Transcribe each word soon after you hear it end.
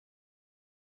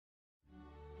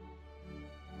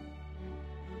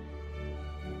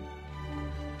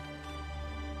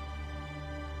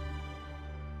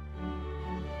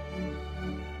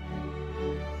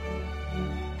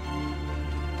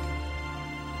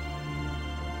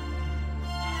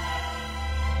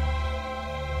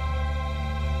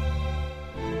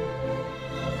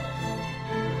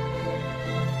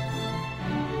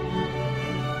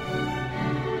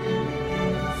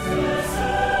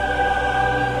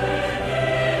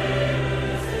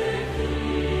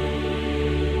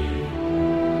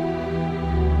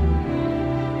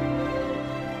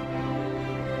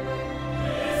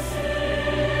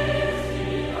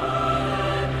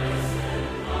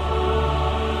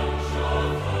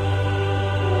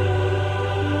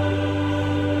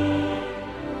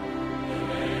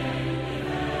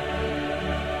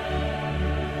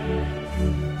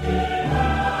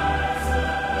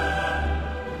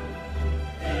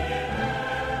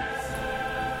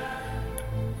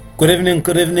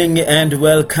Good evening, and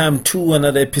welcome to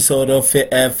another episode of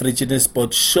African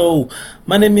Sports Show.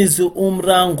 My name is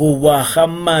Umrango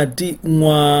Wahamadi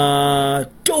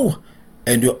Nwato,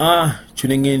 and you are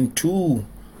tuning in to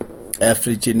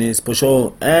African Sports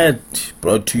Show, and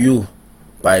brought to you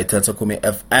by Tatsakome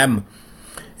FM.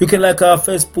 You can like our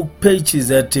Facebook pages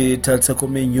at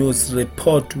Tatsakome News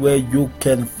Report, where you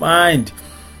can find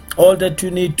all that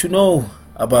you need to know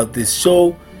about this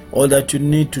show, all that you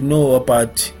need to know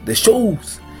about the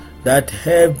shows that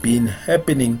have been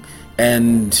happening,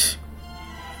 and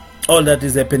all that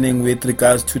is happening with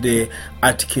regards to the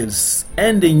articles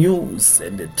and the news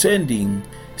and the trending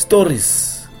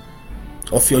stories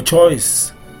of your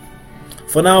choice.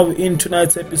 For now, in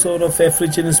tonight's episode of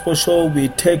African Sports Show, we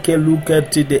take a look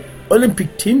at the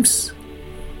Olympic teams,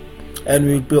 and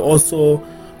we'll be also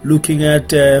looking at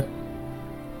the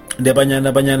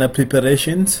Banyana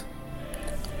preparations.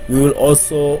 We will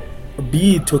also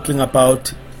be talking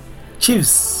about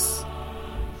Chiefs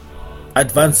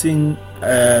advancing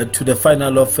to the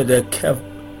final of the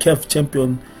CAF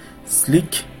Champions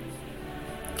League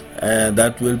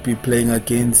that will be playing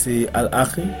against Al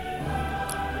Ahly.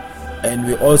 And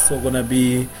we're also going to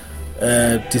be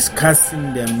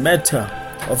discussing the matter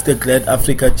of the Glad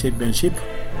Africa Championship,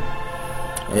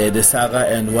 the saga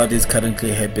and what is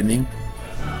currently happening.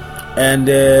 And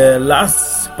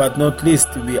last but not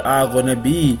least, we are going to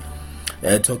be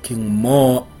talking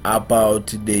more about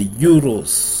the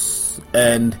Euros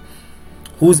and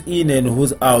who's in and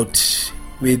who's out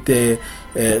with the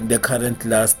current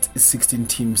last 16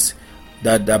 teams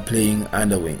that are playing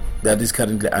underway, that is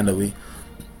currently underway.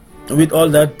 With all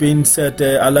that being said,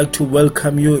 I'd like to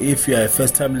welcome you if you are a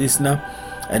first-time listener,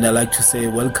 and I'd like to say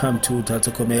welcome to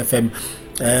Tatsakome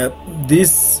FM.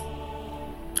 This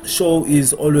show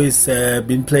is always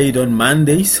been played on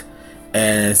Mondays,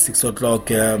 6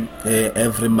 o'clock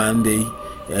every Monday,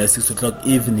 6 o'clock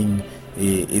evening.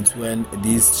 It's when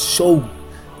this show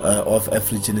of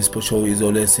African Sports Show is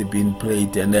always been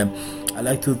played. And I'd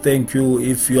like to thank you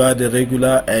if you are the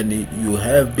regular and you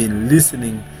have been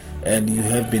listening and you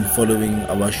have been following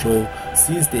our show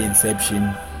since the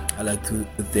inception. I'd like to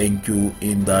thank you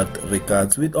in that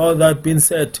regards. With all that being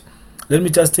said, let me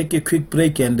just take a quick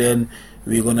break, and then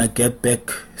we're gonna get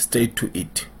back straight to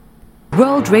it.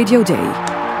 World Radio Day.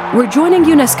 We're joining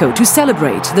UNESCO to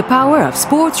celebrate the power of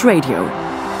sports radio,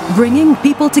 bringing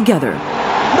people together.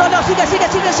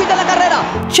 Sigue la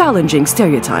carrera. Challenging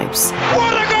stereotypes.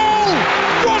 What a goal!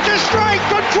 What a strike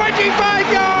from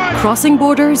 25 yards! Crossing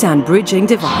borders and bridging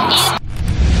divides.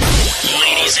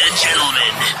 Ladies and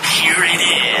gentlemen, here it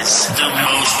is, the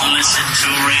most listened to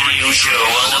radio show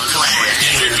on the planet.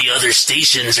 Even the other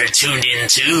stations are tuned in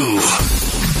too.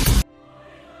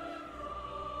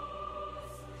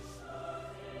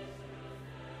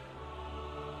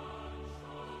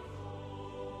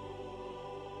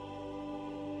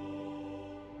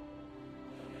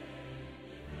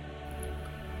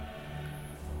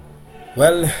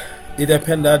 Well, it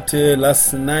happened that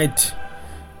last night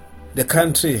the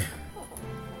country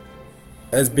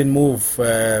has been moved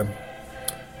to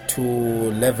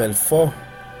level 4.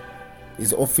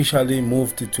 Is officially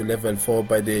moved to level 4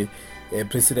 by the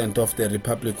President of the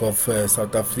Republic of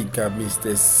South Africa,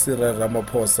 Mr. Cyril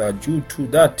Ramaphosa. Due to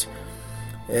that,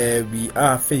 we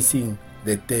are facing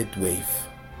the third wave.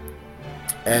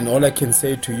 And all I can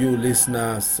say to you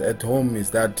listeners at home is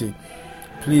that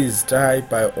please try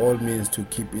by all means to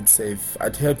keep it safe.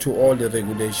 Adhere to all the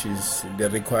regulations, the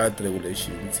required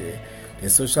regulations, the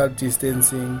social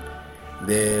distancing,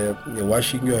 the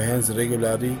washing your hands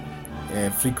regularly,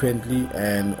 frequently,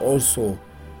 and also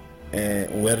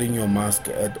wearing your mask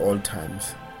at all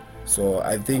times. So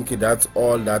I think that's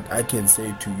all that I can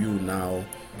say to you now.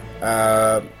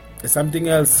 Something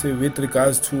else with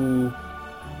regards to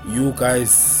you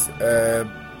guys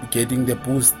getting the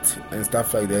boost and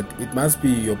stuff like that, it must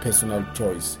be your personal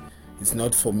choice. It's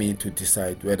not for me to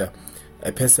decide whether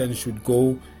a person should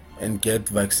go and get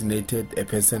vaccinated, a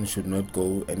person should not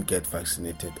go and get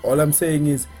vaccinated. All I'm saying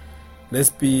is, let's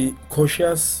be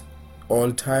cautious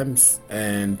all times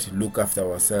and look after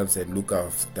ourselves and look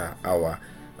after our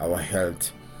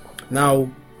health. Now,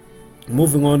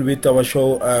 moving on with our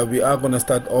show, we are going to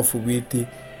start off with the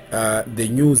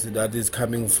news that is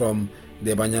coming from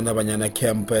the Banyana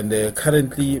camp. And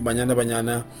currently,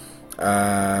 Banyana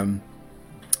are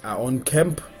on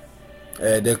camp.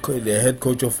 The head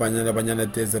coach of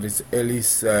Banyana, Desiree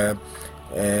Ellis,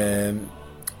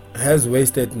 has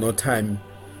wasted no time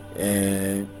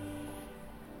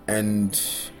and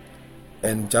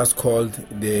just called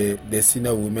the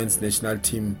senior women's national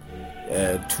team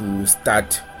to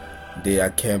start their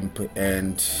camp,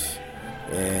 and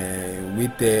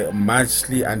with the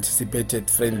muchly anticipated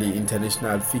friendly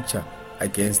international fixture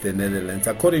against the Netherlands.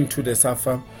 According to the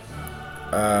SAFA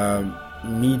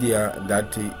media,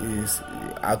 that is,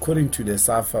 according to the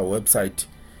SAFA website,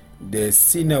 the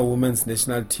senior women's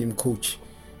national team coach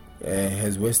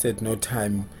has wasted no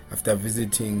time after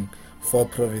visiting 4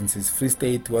 provinces: Free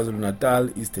State,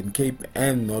 KwaZulu-Natal, Eastern Cape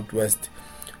and Northwest,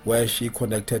 where she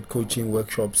conducted coaching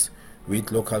workshops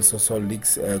with local social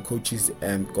leagues coaches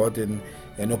and got an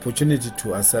opportunity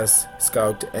to assess,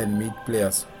 scout and meet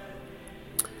players.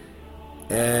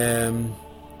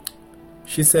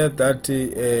 She said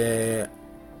that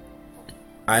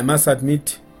I must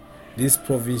admit these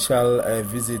provincial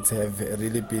visits have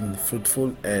really been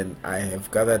fruitful, and I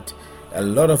have gathered a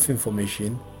lot of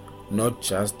information, not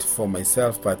just for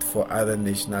myself but for other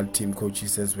national team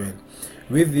coaches as well.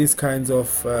 With these kinds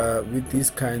of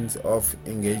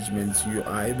engagements, you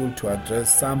are able to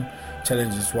address some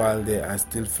challenges while they are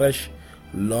still fresh,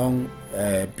 long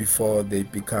before they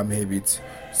become habits.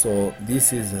 So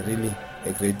this is really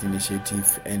a great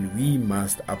initiative, and we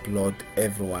must applaud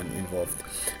everyone involved.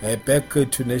 Back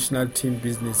to national team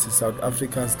business. South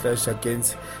Africa's clash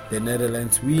against the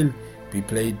Netherlands will be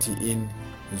played in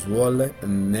Zwolle,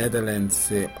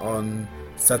 Netherlands, on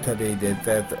Saturday the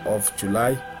 3rd of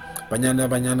July.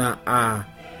 Banyana are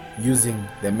using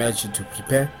the match to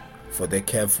prepare for the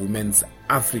CAF Women's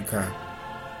Africa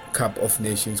Cup of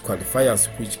Nations qualifiers,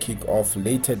 which kick off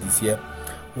later this year,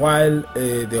 while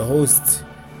the hosts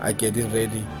are getting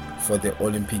ready for the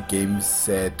Olympic Games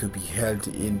to be held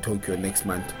in Tokyo next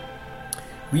month.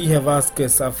 We have asked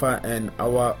SAFA and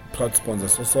our proud sponsor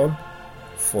Sasol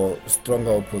for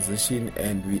stronger opposition,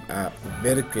 and we are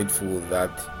very grateful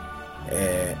that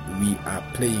we are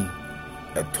playing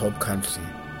a top country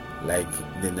like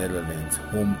the Netherlands,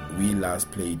 whom we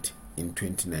last played in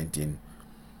 2019.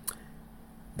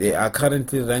 They are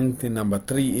currently ranked number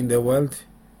 3 in the world,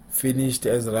 finished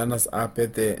as runners-up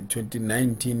at the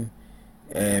 2019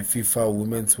 FIFA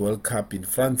Women's World Cup in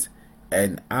France,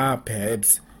 and are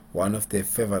perhaps one of the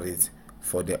favorites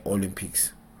for the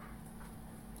Olympics.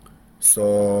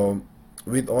 So,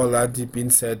 with all that being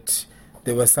said,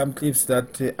 there were some clips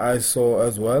that I saw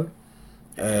as well,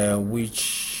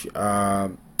 which I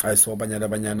saw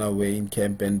Banyana were in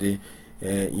camp and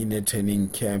in a training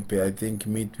camp, I think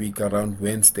midweek around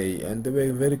Wednesday, and they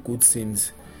were very good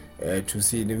scenes to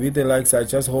see. With the likes, I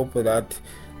just hope that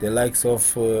the likes of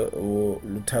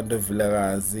Lutando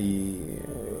Villarasi,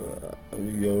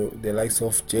 the likes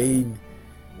of Jane,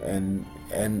 and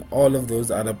all of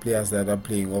those other players that are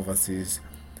playing overseas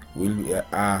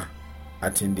are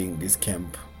attending this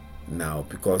camp now,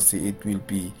 because it will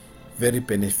be very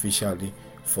beneficial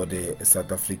for the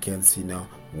South African senior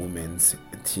women's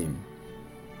team.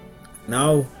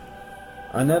 Now,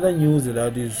 another news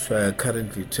that is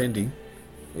currently trending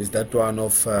is that one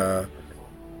of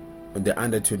the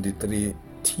under-23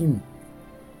 team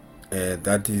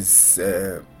that is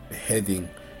heading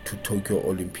to Tokyo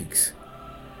Olympics.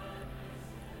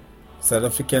 South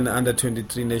African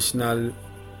under-23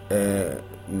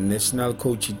 national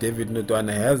coach David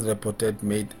Notwana has reported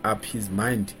made up his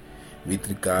mind with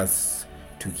regards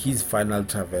to his final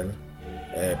travel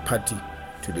party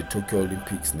to the Tokyo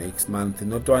Olympics next month.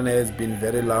 Notwana has been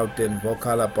very loud and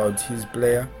vocal about his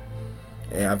player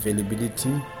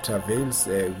availability travels,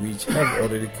 which have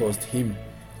already cost him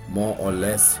more or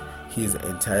less his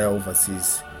entire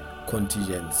overseas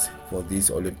contingents for these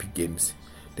Olympic Games.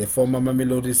 The former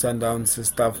Mamelodi Sundowns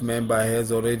staff member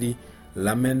has already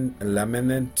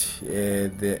lamented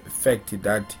the fact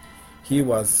that he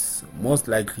was most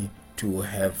likely to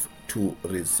have to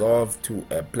resort to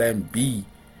a plan B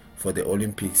for the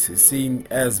Olympics, seeing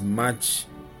as much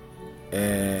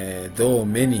though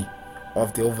many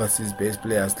of the overseas-based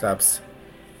players' clubs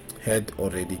had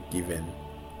already given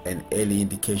an early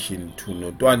indication to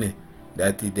Notwane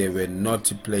that they were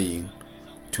not playing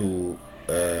to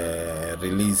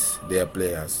release their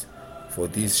players for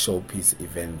this showpiece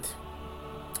event.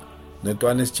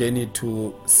 Notwane's journey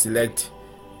to select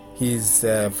his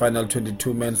final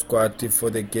 22-man squad for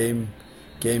the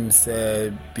games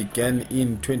began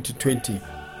in 2020,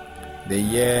 the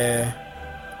year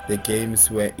the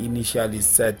games were initially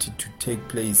set to take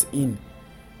place in.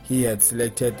 He had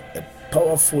selected a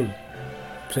powerful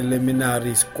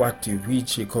preliminary squad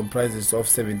which comprises of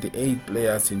 78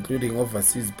 players, including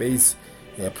overseas-based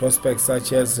prospects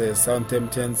such as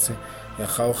Southampton's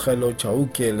Gaugelo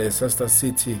Chauke, Leicester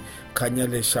City, Kanya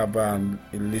Leshabela,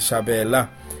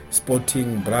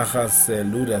 Sporting Bragas,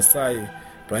 Ludasai,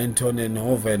 Brighton and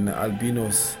Hoven,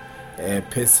 Albinos,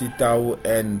 Pesitau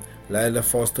and Lyle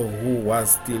Foster, who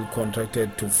was still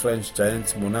contracted to French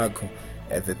giants Monaco,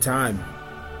 at the time.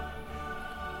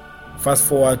 Fast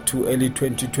forward to early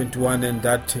 2021 and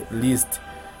that list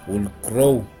will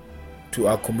grow to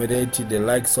accommodate the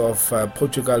likes of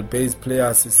Portugal-based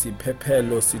players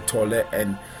Sipepelo Sithole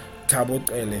and Thabo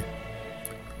Tele,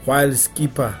 while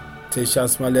skipper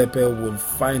Tertius Malepe will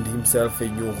find himself a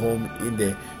new home in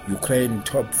the Ukraine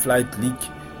top flight league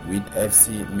with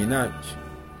FC Minaj.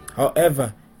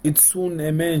 However, it soon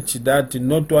emerged that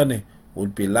Notwane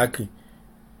would be lucky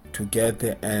to get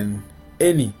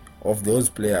any of those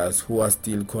players who are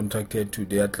still contracted to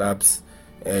their clubs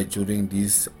during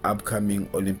these upcoming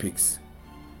Olympics.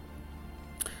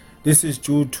 This is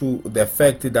due to the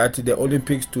fact that the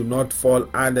Olympics do not fall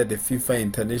under the FIFA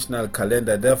international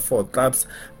calendar. Therefore, clubs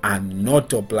are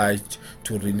not obliged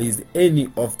to release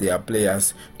any of their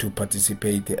players to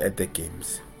participate at the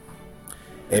games.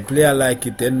 A player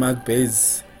like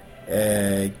Denmark-based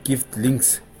Gift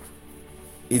Links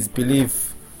is believed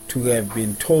to have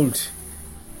been told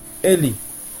early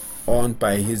on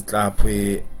by his club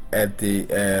at the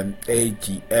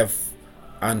AGF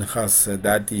Anhas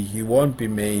that he won't be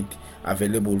made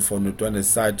available for Notwane's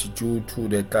side due to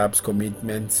the club's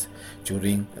commitments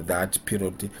during that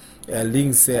period.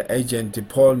 Link's agent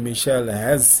Paul Michel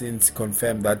has since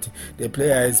confirmed that the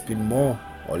player has been more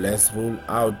or less ruled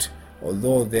out,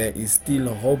 although there is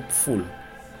still hopeful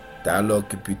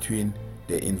dialogue between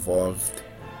the involved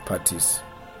parties.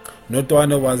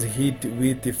 Notwane was hit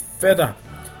with further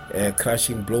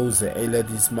crashing blows earlier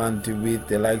this month with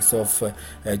the likes of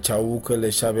Chauke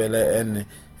Leshabele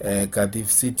and Cardiff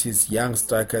City's young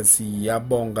striker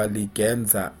Siyabonga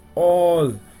Ligenza,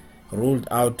 all ruled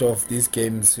out of these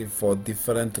games for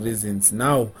different reasons.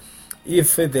 Now,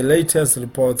 if the latest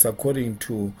reports, according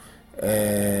to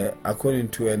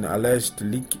an alleged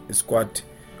league squad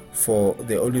for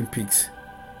the Olympics,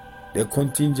 the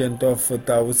contingent of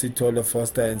Thabo Sithole,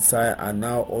 Foster and Sai are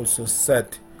now also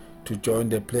set to join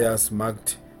the players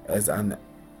marked as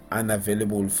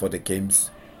unavailable for the games.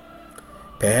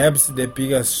 Perhaps the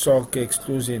biggest shock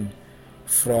exclusion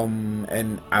from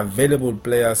an available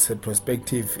player's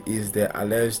perspective is the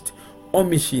alleged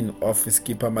omission of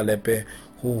skipper Malepe,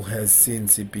 who has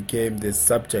since become the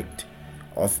subject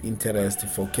of interest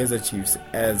for Kaizer Chiefs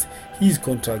as his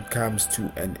contract comes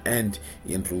to an end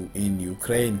in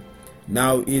Ukraine.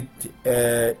 Now,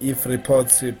 if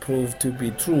reports prove to be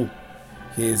true,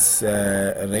 his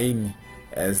reign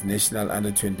as national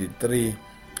under-23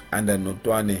 under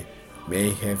Notwane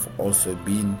may have also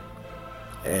been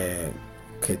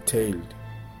curtailed.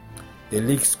 The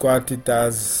league squad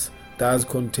does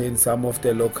contain some of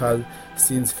the local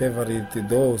scenes favourites,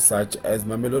 though, such as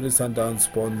Mamelodi Sundowns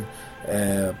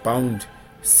bound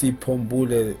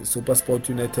Sipombule, SuperSport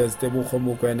United's Tebogo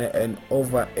Mokoena, and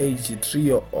over-age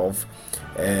trio of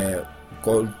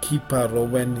goalkeeper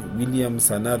Rowan Williams,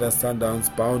 another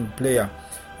Sundowns-bound player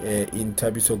in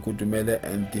Thabiso Gudumele,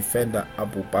 and defender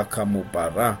Abubakar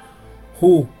Mubara,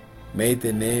 who made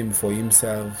a name for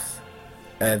himself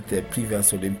at the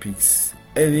previous Olympics,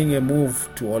 adding a move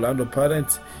to Orlando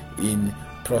Pirates in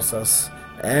process,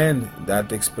 and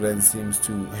that experience seems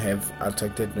to have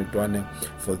attracted Notwane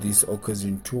for this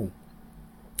occasion too.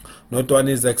 Notwane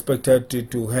is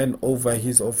expected to hand over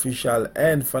his official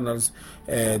and final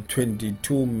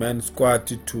 22-man squad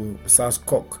to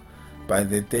SASCOC by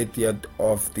the 30th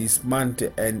of this month,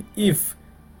 and if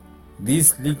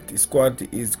this league squad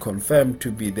is confirmed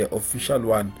to be the official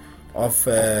one of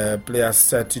players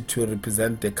set to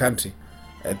represent the country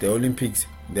at the Olympics,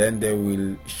 then there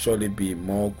will surely be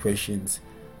more questions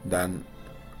than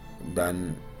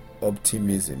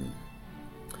optimism.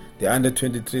 The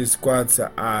under-23 squads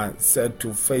are set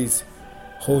to face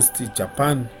host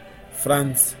Japan,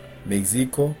 France,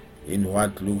 Mexico in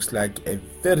what looks like a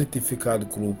very difficult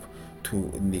group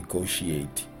to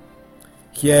negotiate.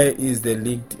 Here is the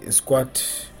league squad.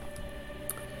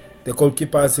 The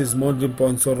goalkeepers is Mondli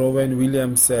Bonso, Rowan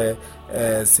Williams,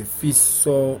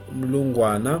 Sifiso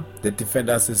Mlungwana. The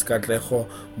defenders is Katleho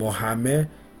Mohamed,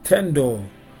 Tendo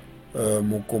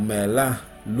Mukumela,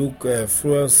 Luke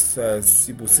Fruos,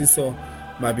 Sibusiso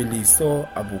Mabiliso,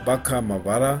 Abubakar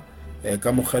Mavara,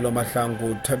 Kamukhelo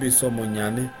Mahlangu, Thabiso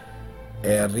Monyane,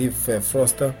 Reef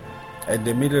Froster, and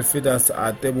the midfielders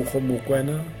are Tebogo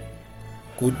Mokoena,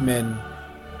 Goodman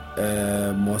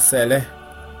Mosele,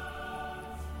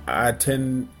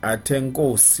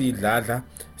 Atenkosi Dladla,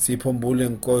 Siphombule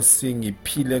Nkosi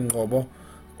Ngiphile Ngcobo,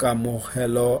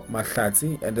 Kamohelo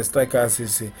Mahlatsi, and the strikers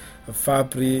is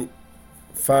Fakri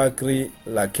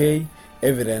Lakay,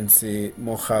 Evidence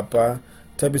Mohapa,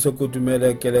 Thabiso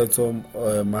Gudumele, Keletso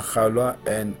Maghalwa,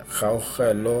 and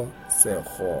Gaugelo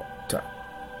Segota.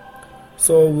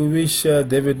 So we wish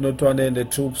David Notwane and the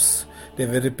troops the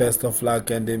very best of luck,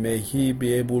 and may he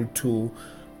be able to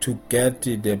get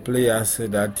the players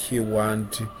that he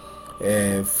wants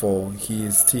for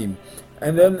his team.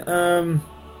 And then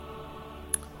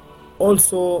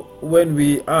also, when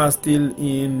we are still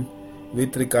in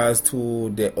with regards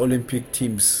to the Olympic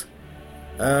teams,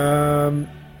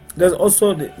 there's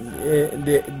also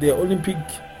the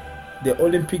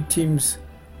Olympic teams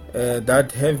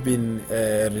that have been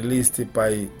released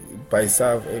by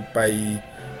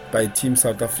Team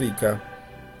South Africa.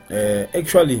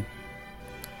 Actually,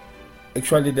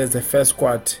 there's a first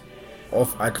squad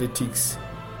of athletics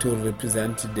to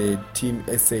represent the Team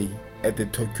SA at the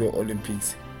Tokyo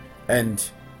Olympics,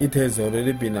 and it has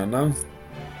already been announced,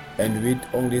 and with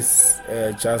only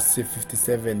just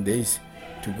 57 days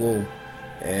to go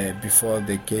before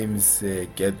the games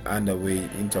get underway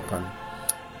in Japan.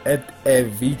 At a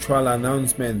virtual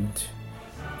announcement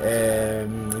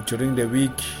during the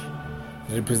week,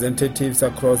 representatives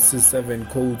across 7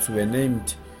 codes were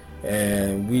named,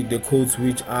 with the codes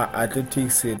which are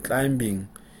athletics, climbing,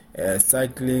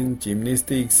 cycling,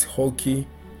 gymnastics, hockey,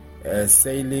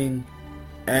 sailing,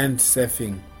 and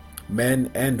surfing, men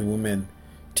and women.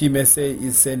 Team SA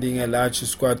is sending a large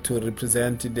squad to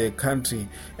represent the country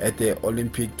at the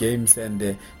Olympic Games, and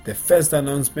the first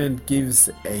announcement gives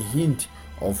a hint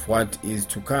of what is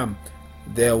to come.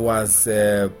 There was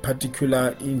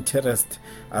particular interest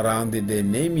around the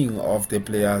naming of the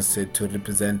players to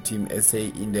represent Team SA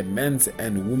in the men's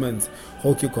and women's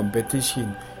hockey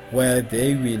competition, where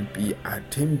they will be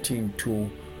attempting to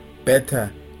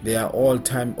better their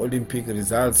all-time Olympic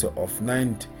results of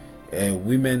 9th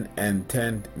women and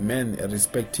 10th men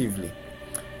respectively.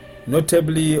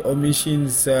 Notably,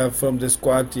 omissions from the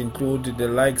squad include the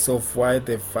likes of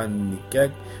Wade van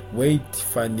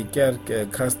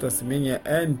Niekerk, Caster Semenya,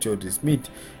 and Jody Smith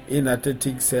in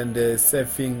athletics and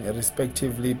surfing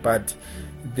respectively, but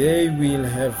they will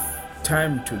have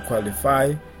time to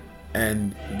qualify,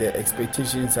 and the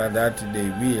expectations are that they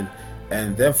will,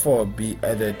 and therefore be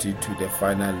added to the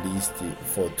final list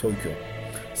for Tokyo.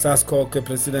 SASCOC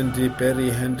President Perry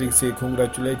Hendricks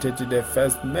congratulated the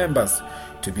first members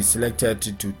to be selected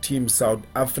to Team South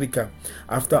Africa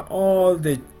after all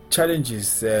the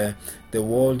challenges the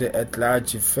world at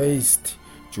large faced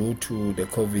due to the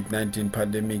COVID-19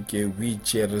 pandemic,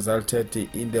 which resulted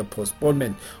in the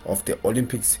postponement of the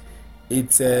Olympics.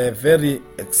 It's a very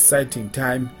exciting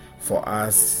time for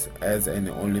us as an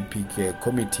Olympic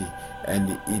committee,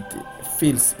 and it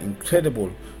feels incredible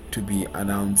to be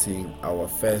announcing our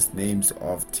first names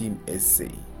of Team SA.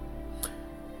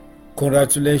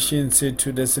 Congratulations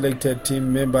to the selected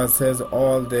team members, as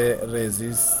all the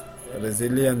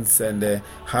resilience and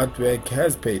hard work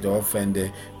has paid off,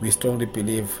 and we strongly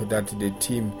believe that the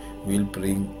team will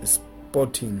bring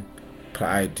sporting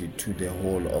pride to the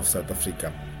whole of South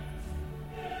Africa.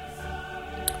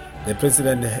 The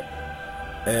president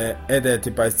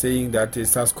added by saying that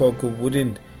SASCOC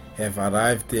wouldn't have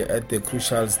arrived at the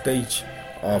crucial stage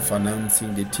of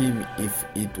announcing the team if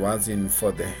it wasn't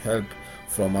for the help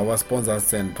from our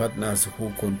sponsors and partners who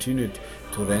continued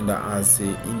to render us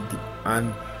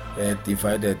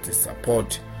undivided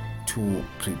support to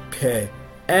prepare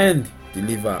and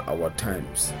deliver our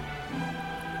times.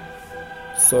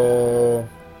 So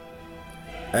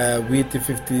with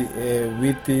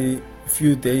the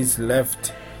few days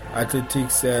left,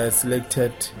 athletics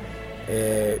selected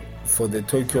for the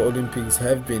Tokyo Olympics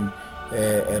have been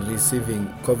receiving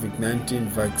COVID-19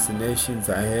 vaccinations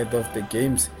ahead of the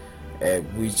games,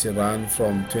 which run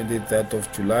from 23rd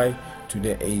of July to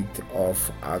the 8th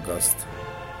of August.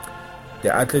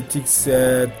 The athletics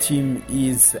team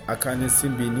is Akane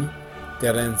Simbini,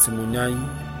 Terence Munyai,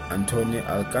 Anthony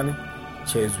Alkane,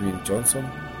 Cheswin Johnson,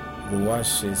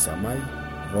 Ruwashe Samai,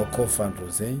 Rocco van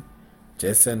Rooyen,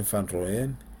 Jason van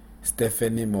Rooyen,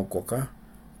 Stephanie Mokoka,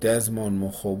 Desmond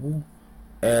Mohobu,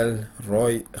 L.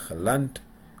 Roy Geland,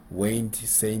 Wayne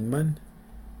Seinman.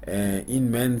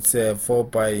 In men's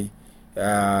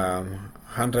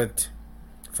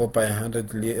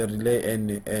 4x100 relay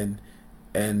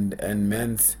and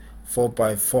men's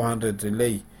 4x400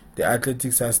 relay, the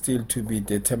athletics are still to be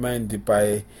determined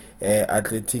by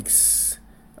Athletics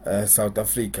South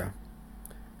Africa.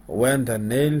 Wanda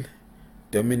Neil,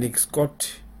 Dominic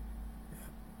Scott,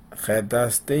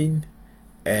 Heather Stein,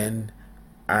 and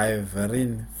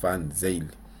Iverine van Zyl.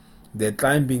 The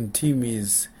climbing team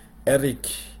is Eric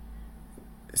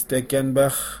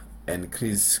Steckenberg and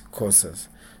Chris Kosas.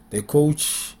 The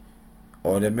coach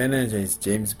or the manager is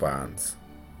James Barnes.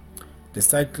 The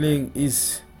cycling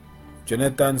is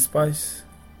Jonathan Spice,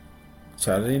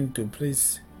 Charin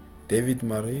Duplessis, David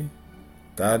Murray,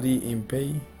 Dari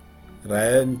Impey,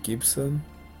 Ryan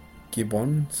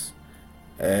Gibbons,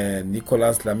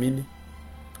 Nicholas Lamini,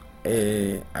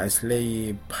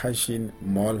 Ashley Pashin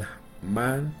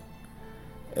Molman,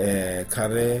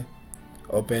 Kare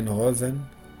Oppenhausen,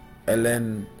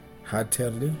 Ellen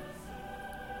Hatterley,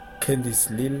 Candice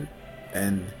Lill,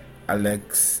 and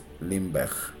Alex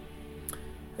Limberg.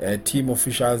 Team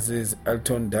officials is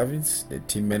Elton Davids, the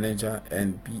team manager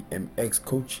and BMX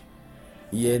coach,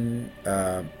 Ian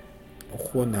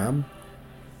Honham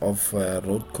of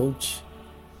road coach,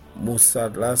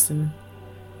 Musa Larsen,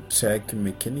 track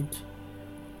mechanic,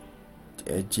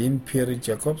 Jean Pierre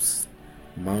Jacobs,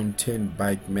 mountain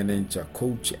bike manager,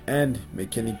 coach and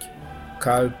mechanic,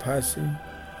 Carl Passy,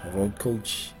 road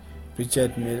coach,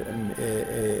 Richard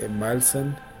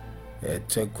Milson,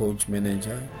 track coach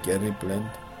manager, Gary Bland,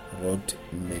 road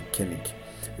mechanic.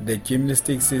 The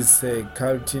gymnastics is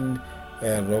Carlton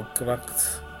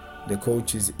Rockcraft, the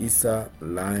coach is Issa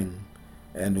Lang,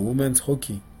 and women's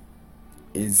hockey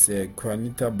is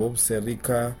Juanita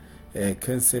Bobserika,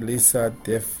 Cancelisa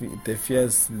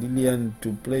Defias, Lillian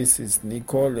Duplessis,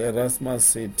 Nicole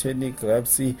Erasmus, Tenny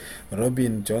Grapsy,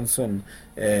 Robin Johnson,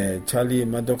 Charlie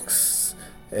Maddox,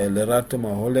 Lerato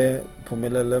Mahole,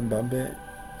 Pamela Lembambe,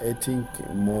 Etink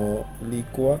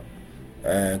Molikwa,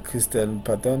 Kristen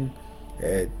Patton,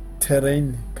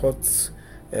 Terrain Potts,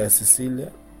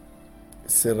 Cecilia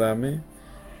Serame,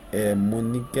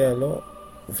 Moniquelo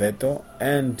Veto,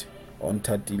 and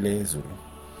Ontatile Zulu.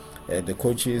 The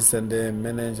coaches and the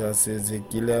managers is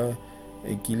Gillian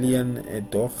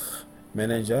Doch,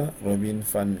 manager, Robin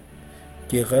van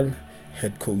Gerel,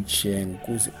 head coach,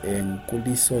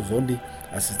 Nkuliso Zondi,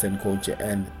 assistant coach,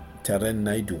 and Taren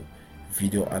Naidu,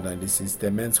 video analysis. The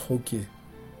men's hockey,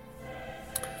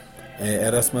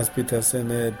 Erasmus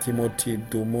Peterson, Timothy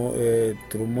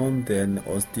Drummond, and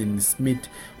Austin Smith,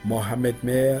 Mohamed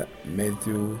Meyer,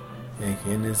 Matthew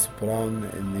Hennis Brown,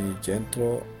 and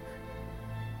Gentro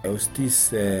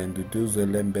Eustis, Duduzo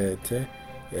Lembete,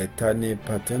 Tani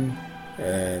Patton,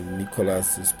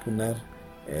 Nicholas Spooner,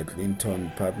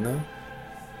 Linton Partner,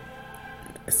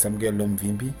 Samuel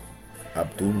Lomvimbi,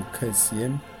 Abdul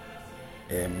Kassiem,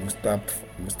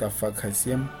 Mustafa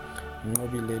Kassiem,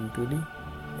 Nobile Ntuli,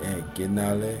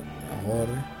 Genale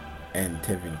Hore, and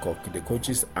Tevin Kok. The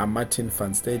coaches are Martin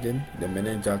van Staden, the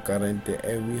manager, current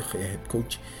Ewig, head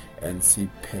coach, and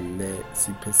Sipesihle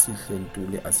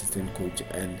Ntuli, assistant coach,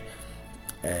 and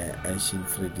Anshin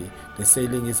Freddy. The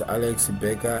sailing is Alex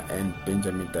Becker and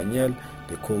Benjamin Daniel.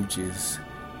 The coaches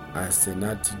are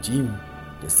Senat Jim.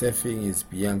 The surfing is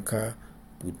Bianca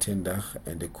Butendach,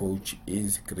 and the coach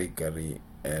is Gregory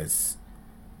S.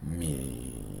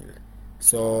 Mill.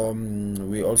 So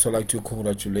we also like to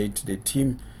congratulate the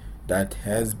team that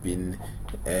has been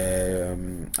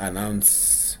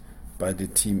announced by the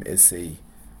Team SA.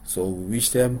 So we wish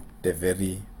them the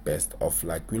very best of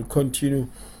luck. We'll continue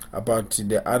about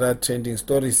the other trending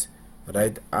stories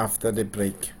right after the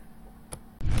break.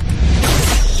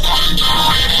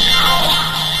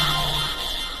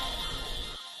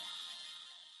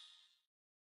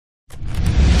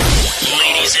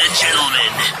 Ladies and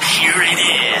gentlemen, here it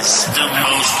is, the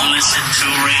most listened to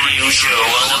radio show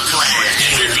on the planet.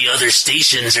 Even the other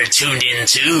stations are tuned in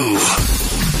too.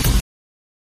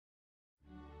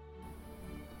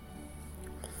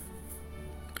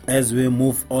 As we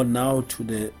move on now to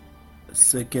the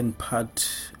second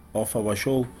part of our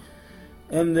show,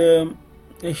 and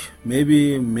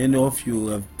maybe many of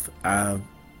you are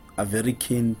very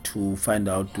keen to find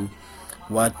out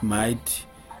what might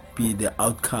be the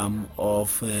outcome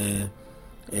of the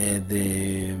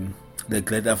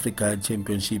Great Africa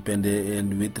Championship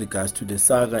and with regards to the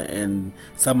saga, and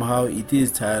somehow it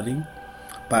is tiring,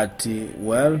 but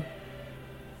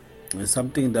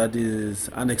something that is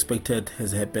unexpected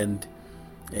has happened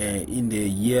in the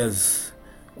years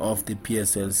of the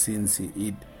PSL since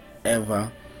it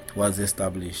ever was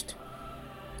established.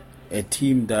 A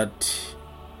team that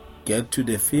get to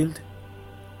the field,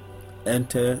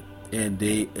 enter, and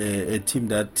a team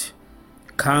that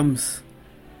comes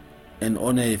and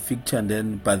honor a fixture,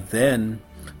 and but then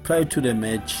prior to the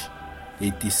match they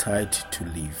decide to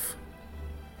leave,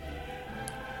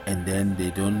 and then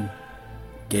they don't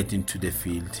get into the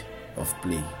field of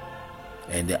play,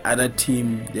 and the other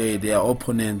team, their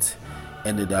opponents,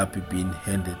 ended up being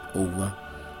handed over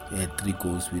 3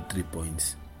 goals with 3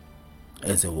 points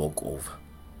as a walkover.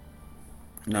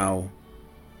 Now,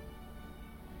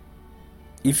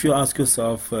 if you ask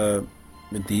yourself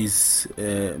these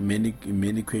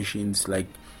many questions, like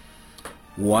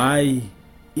why,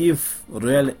 if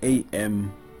Royal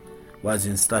AM was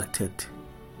instructed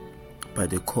by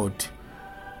the court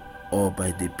or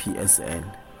by the PSL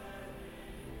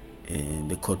and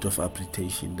the Court of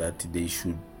Arbitration that they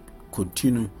should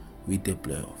continue with the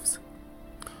playoffs.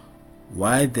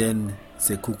 Why then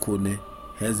Sekhukhune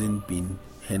hasn't been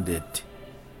handed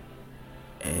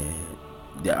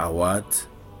the awards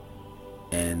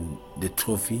and the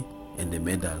trophy and the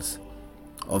medals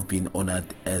of being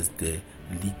honored as the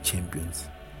league champions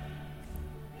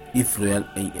if Royal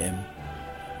AM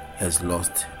has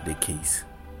lost the case?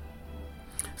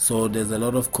 So there's a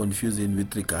lot of confusion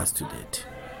with regards to that.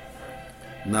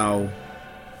 Now,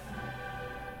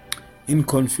 in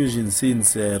confusion,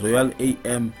 since Royal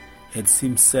AM had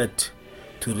seemed set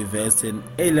to reverse an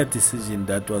earlier decision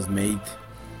that was made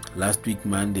last week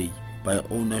Monday by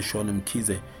owner Sean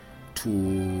Mkhize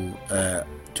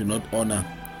to not honor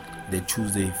the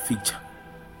Tuesday fixture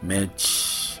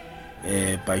match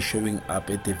by showing up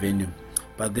at the venue.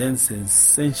 But then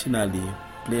sensationally,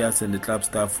 players and the club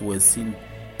staff were seen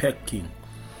packing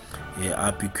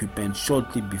up equipment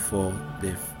shortly before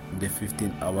the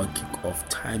 15-hour kick-off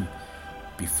time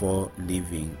before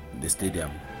leaving the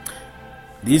stadium.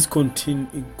 This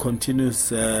continues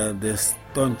the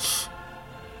staunch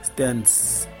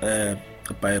stance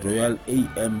by Royal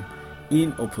AM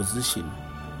in opposition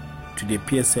to the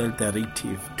PSL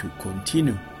directive to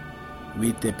continue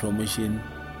with the promotion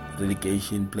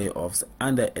relegation playoffs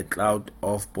under a cloud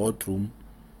of boardroom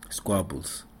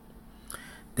squabbles.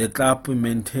 The club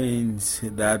maintains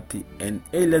that an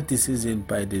earlier decision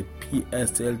by the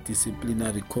PSL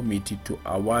disciplinary committee to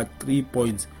award 3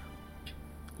 points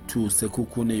to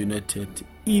Sekhukhune United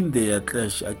in their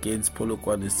clash against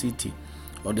Polokwane City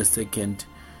on the 2nd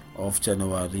of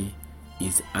January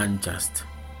is unjust.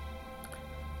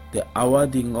 The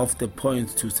awarding of the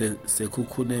points to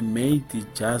Sekhukhune made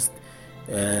just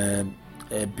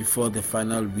before the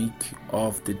final week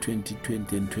of the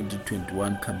 2020 and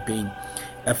 2021 campaign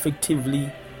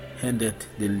effectively handed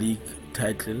the league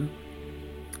title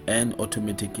and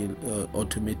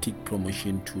automatic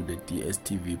promotion to the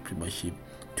DStv Premiership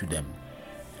to them.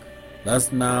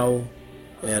 That's now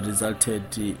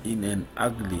resulted in an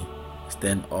ugly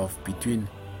standoff between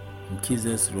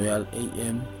Mkhize's Royal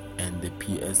AM and the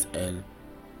PSL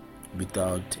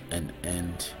without an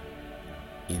end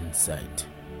in sight.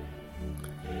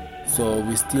 So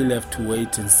we still have to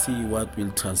wait and see what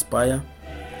will transpire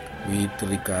with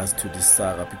regards to this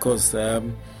saga, because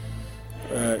in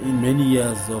many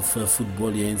years of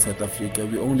football here in South Africa,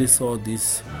 we only saw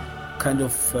this kind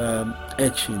of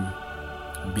action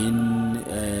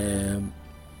being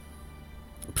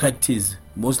practiced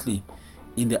mostly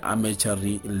in the amateur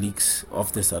leagues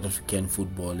of the South African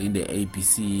football, in the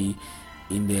ABC,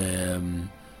 in the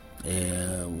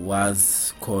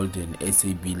was called an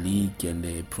SAB league and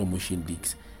the promotion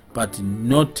leagues, but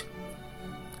not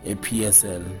a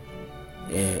PSL,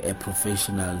 a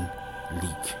professional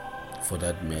league for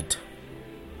that matter.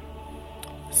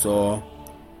 So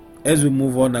as we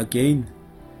move on again,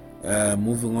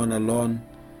 moving on along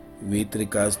with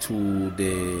regards to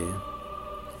the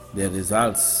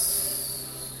results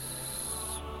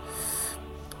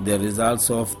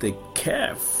of the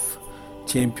CAF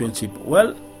Championship.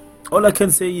 Well, all I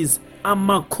can say is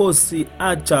Amakhosi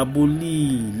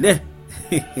ajabulile.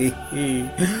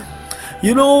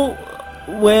 You know,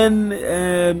 when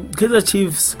Kaizer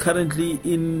Chiefs currently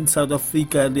in South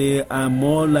Africa, they are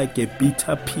more like a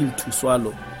bitter pill to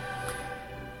swallow.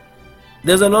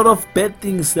 There's a lot of bad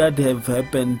things that have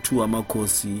happened to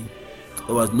Amakhosi.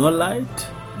 There was no light.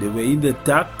 They were in the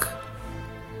dark,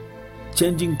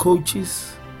 changing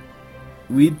coaches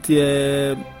with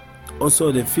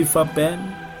also the FIFA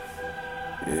ban,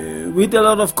 with a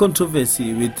lot of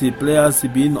controversy, with the players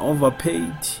being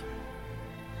overpaid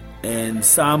and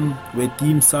some were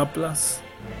deemed surplus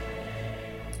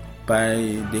by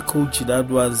the coach that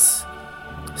was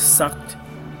sacked.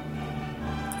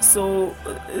 So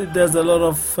there's a lot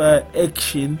of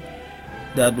action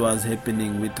that was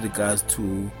happening with regards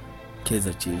to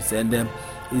Kaizer Chiefs, and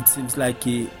it seems like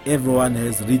everyone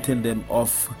has written them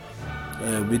off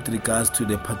with regards to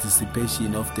the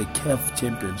participation of the CAF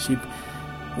Championship.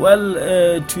 Well,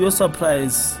 to your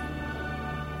surprise,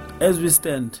 as we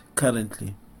stand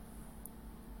currently,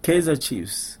 Kaizer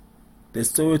Chiefs, the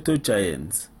Soweto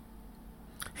Giants,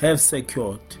 have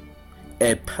secured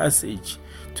a passage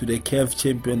to the CAF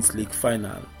Champions League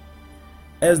final,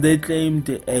 as they claimed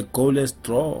a goalless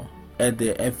draw at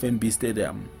the FNB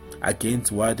Stadium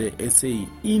against Wydad SA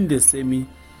in the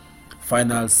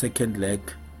semi-final second leg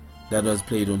that was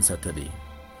played on Saturday.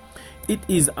 It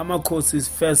is Amakhosi's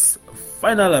first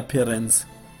final appearance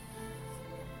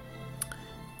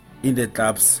in the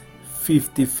club's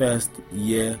 51st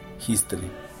year history.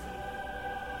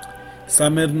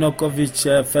 Samir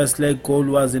Nokovic first leg goal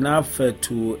was enough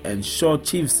to ensure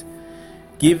Chiefs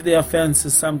give their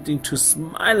fans something to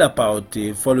smile about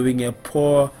following a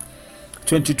poor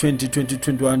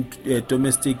 2020-2021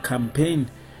 domestic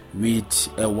campaign with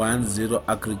a 1-0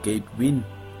 aggregate win.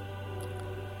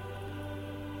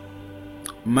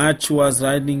 Match was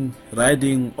riding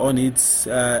on its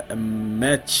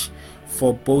match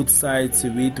for both sides,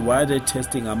 with wider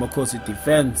testing Amakhosi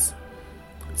defense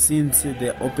since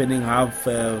the opening half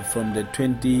from the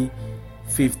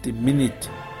 25th minute.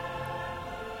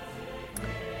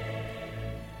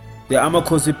 The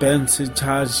Amakhosi bench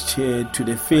charged to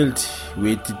the field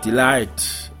with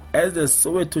delight as the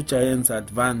Soweto Giants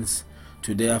advance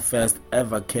to their first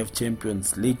ever CAF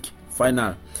Champions League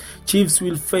final. Chiefs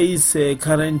will face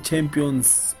current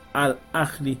champions Al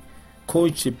Ahly,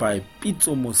 coached by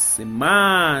Pitso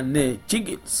Mosimane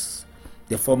Jiggles,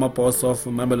 the former boss of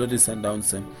Mamelodi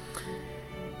Sundowns.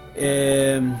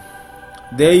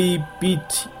 They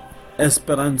beat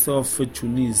Esperance of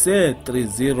Tunis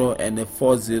 3-0 and a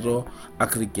 4-0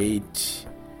 aggregate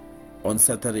on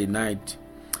Saturday night.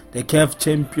 The CAF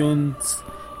Champions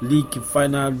League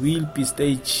final will be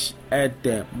staged at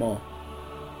the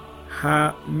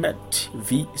Mohamed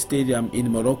V Stadium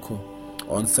in Morocco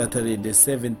on Saturday the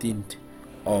 17th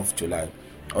of July.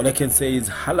 All I can say is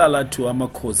halala to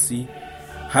Amakhosi,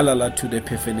 halala to the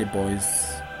Pefene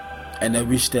boys, and I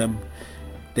wish them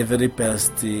the very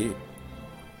best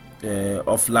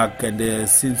of luck. And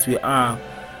since we are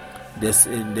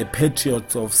the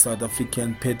patriots of South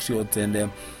African patriots, and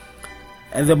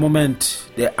at the moment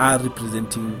they are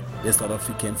representing the South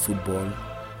African football,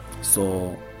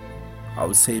 so I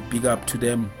would say big up to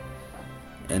them,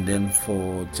 and then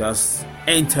for just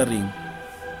entering.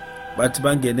 But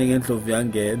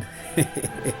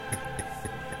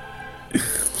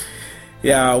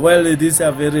yeah, well, these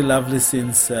are very lovely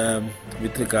scenes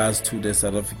with regards to the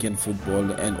South African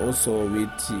football, and also with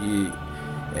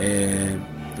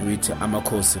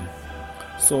Amakhosi.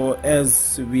 So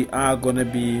as we are going to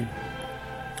be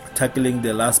tackling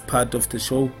the last part of the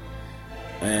show,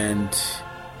 and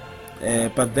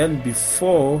but then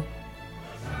before,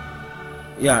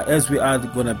 as we are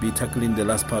going to be tackling the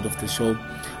last part of the show,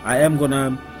 I am going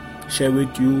to share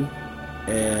with you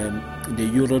the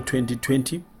Euro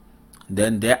 2020.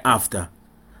 Then thereafter,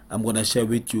 I'm going to share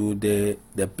with you the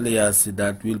players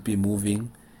that will be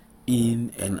moving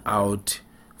in and out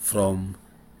from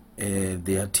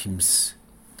their teams,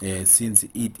 since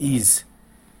it is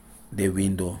the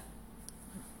window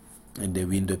and the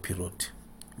window period.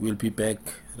 We'll be back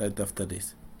right after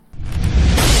this.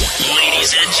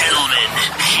 Ladies and gentlemen,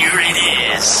 here it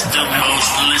is, the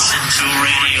most listened to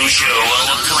radio show on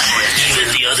the planet. Even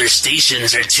the other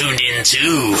stations are tuned in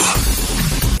too.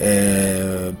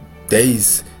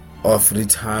 Days of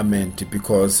retirement,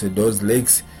 because those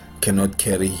legs cannot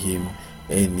carry him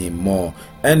anymore.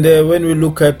 And when we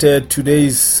look at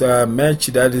today's match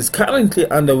that is currently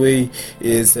underway,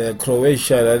 is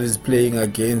Croatia that is playing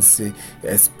against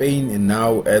Spain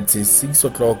now at 6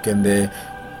 o'clock, and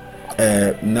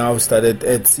now started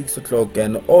at 6 o'clock,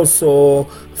 and also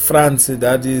France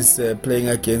that is playing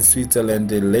against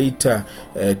Switzerland later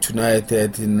tonight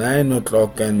at 9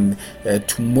 o'clock, and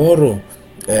tomorrow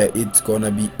it's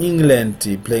gonna be England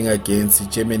playing against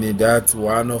Germany. That's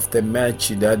one of the match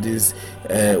that is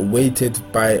waited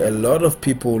by a lot of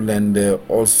people, and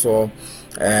also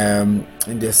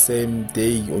in the same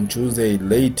day on Tuesday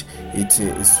late, it's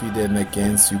Sweden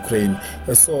against Ukraine.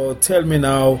 So tell me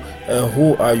now,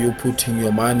 who are you putting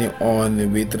your money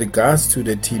on with regards to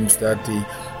the teams that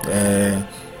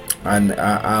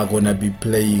are gonna be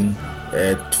playing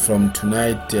from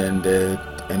tonight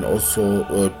and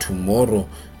also tomorrow,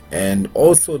 and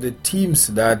also the teams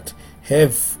that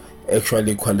have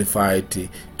actually qualified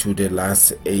to the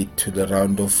last 8, to the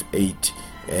round of 8,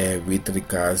 with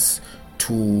regards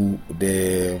to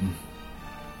the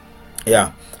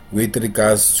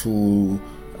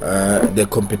the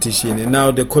competition. And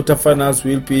now the quarterfinals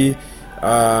will be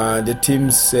the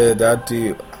teams that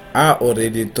are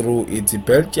already through. It's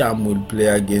Belgium will play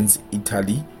against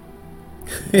Italy.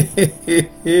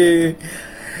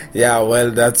 Yeah,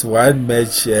 well, that's one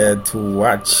match to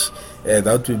watch.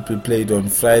 That will be played on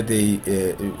Friday,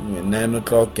 9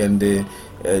 o'clock, and the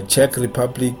Czech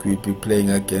Republic will be playing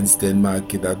against Denmark.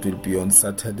 That will be on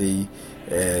Saturday,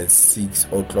 6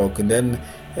 o'clock. And then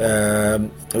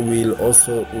we'll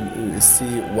also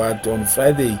see what on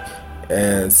Friday,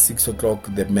 6 o'clock,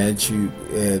 the match,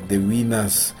 the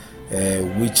winners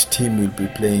which team will be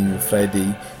playing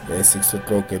Friday 6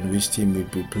 o'clock and which team will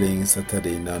be playing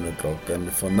Saturday 9 o'clock.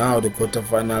 And for now, the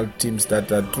quarterfinal teams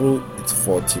that are through, it's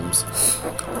 4 teams.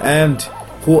 And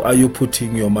who are you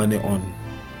putting your money on?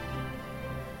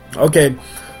 Okay,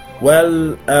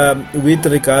 well, with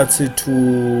regards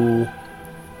to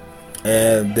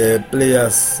the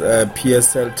players'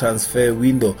 PSL transfer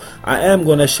window, I am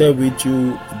gonna share with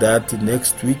you that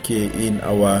next week in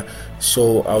our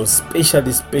show. I'll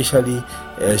specially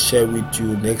share with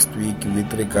you next week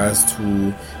with regards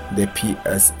to the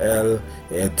PSL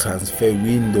transfer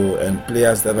window and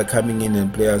players that are coming in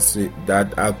and players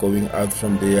that are going out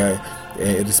from their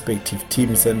respective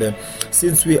teams. And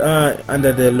since we are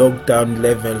under the lockdown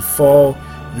level 4,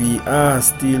 we are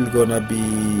still gonna be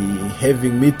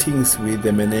having meetings with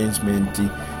the management,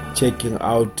 checking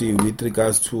out with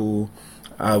regards to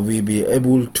we be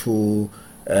able to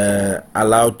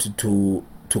allowed to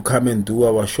come and do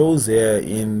our shows here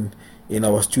in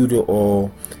our studio,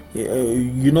 or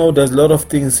there's a lot of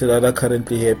things that are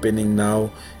currently happening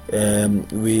now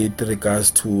with regards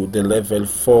to the level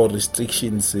 4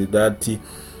 restrictions that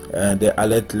the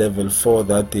alert level 4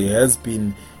 that has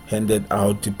been handed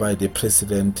out by the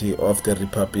President of the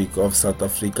Republic of South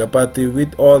Africa. But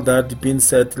with all that being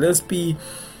said, let's be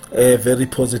very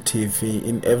positive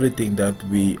in everything that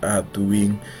we are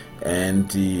doing and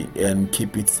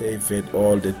keep it safe at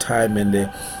all the time. And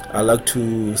I like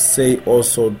to say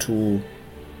also to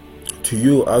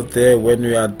you out there, when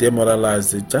you are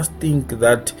demoralized, just think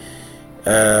that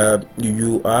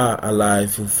you are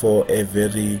alive for a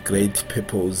very great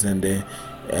purpose, and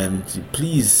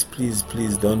please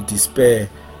don't despair,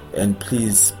 and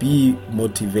please be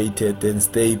motivated and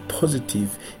stay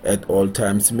positive at all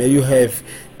times. May you have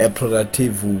a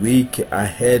productive week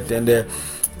ahead, and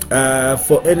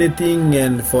for anything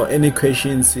and for any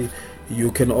questions, you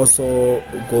can also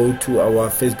go to our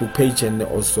Facebook page and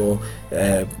also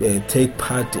take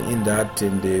part in that,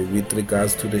 and with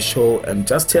regards to the show, and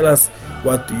just tell us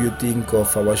what do you think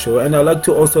of our show. And I'd like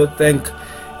to also thank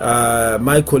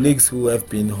my colleagues who have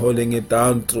been holding it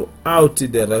down throughout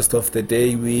the rest of the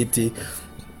day with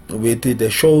the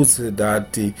shows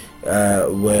that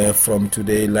were from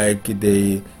today, like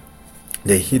the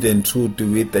Hidden Truth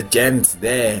with the gents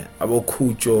there,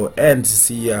 Abokucho and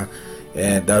Sia,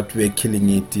 that were killing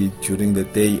it during the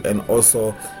day, and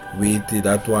also with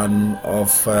that one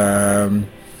of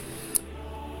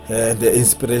the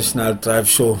Inspirational Drive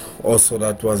show also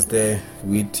that was there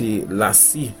with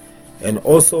Lassie. And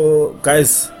also,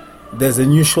 guys, there's a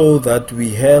new show that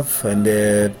we have, and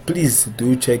please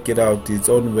do check it out. It's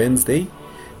on Wednesday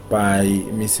by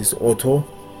Mrs. Otto.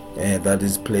 That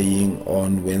is playing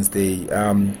on Wednesday.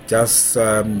 Just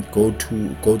go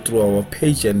through our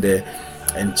page and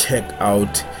check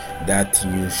out that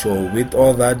new show. With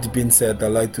all that being said, I'd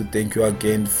like to thank you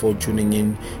again for tuning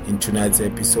in tonight's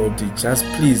episode. Just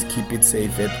please keep it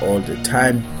safe at all the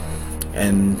time,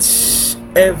 and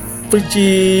Virgin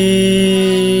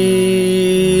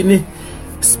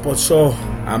Sports Show,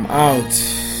 I'm out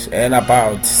and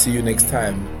about. See you next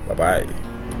time. Bye bye.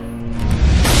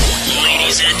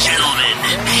 Ladies and gentlemen,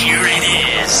 here it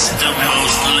is, the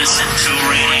most listened to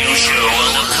radio show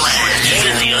on the planet.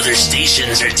 Even the other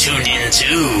stations are tuned in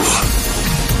too.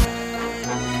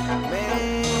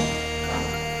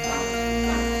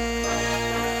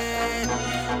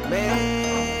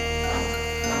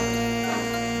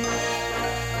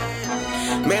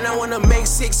 Man, I wanna make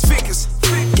 6 figures.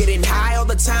 Getting high all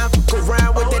the time, fuck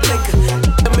around with that liquor.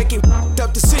 I'm making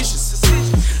up decisions.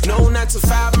 No 9 to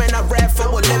 5, man, I rap for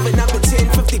a living. I'm a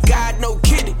 1050 God, no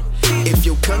kidding. If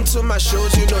you come to my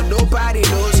shows, you know nobody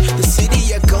knows. The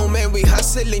city I go, man, we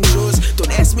hustling yours.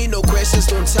 Don't ask me no questions,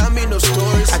 don't tell me no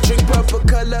stories. I drink purple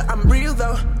color, I'm real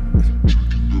though.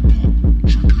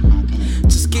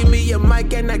 Just give me a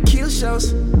mic and I kill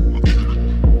shows.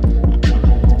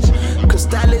 Cause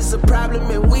style is a problem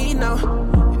and we know.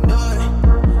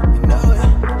 You know it.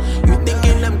 You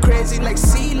thinking I'm crazy like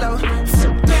CeeLo.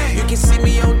 You can see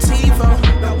me on TiVo.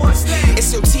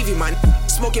 It's your TV, man.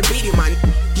 Smoking beating, man.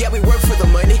 Yeah, we work for the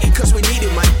money, cause we need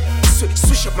it, man.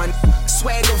 Swish up, man.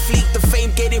 Swag on fleek, the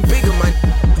fame getting bigger, man.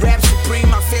 Rap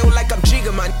supreme, I feel like I'm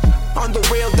Jigga, man. On the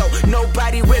real though,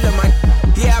 nobody realer, man.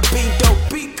 Yeah, I beat dope.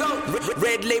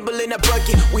 Red label in a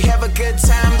bucket. We have a good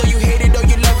time, though you hate it or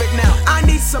you love it now. I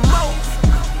need some more.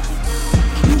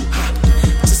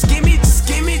 Just give me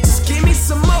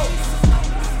some more.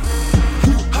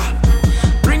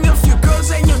 Bring a few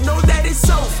girls and you know that it's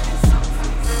over.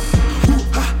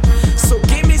 So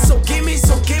give me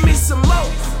some more.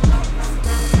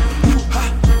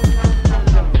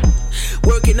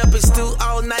 Work Waking up and still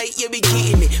all night, you be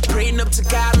getting it. Praying up to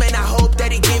God, man, I hope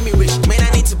that he give me rich. Man, I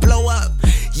need to blow up.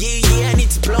 Yeah, I need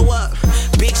to blow up.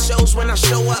 Big shows when I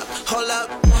show up. Hold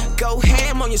up, go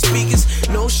ham on your speakers.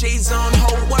 No shades on,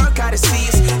 whole work, gotta see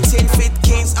us. 10 fit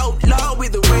kings, outlaw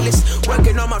with the realest.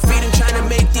 Working on my feet and trying to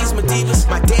make these Medivas.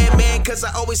 My damn man, cause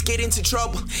I always get into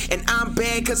trouble. And I'm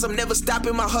bad cause I'm never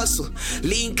stopping my hustle.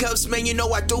 Lean cups, man, you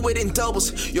know I do it in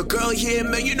doubles. Your girl here,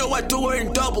 man, you know I do her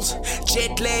in doubles.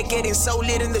 Jet lag getting so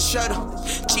lit in the shuttle.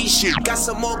 G-shit, got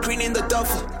some more green in the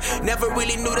duffel. Never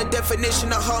really knew the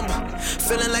definition of humble.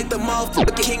 Feeling like the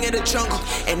motherfucking king of the jungle.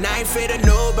 And I ain't afraid of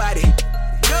nobody.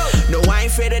 No, I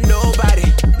ain't afraid of nobody.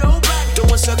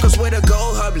 Doing circles with a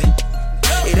gold hubly.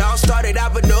 It all started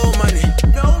out with no money.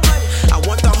 I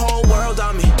want the whole world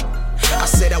on me. I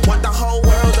said I want the whole world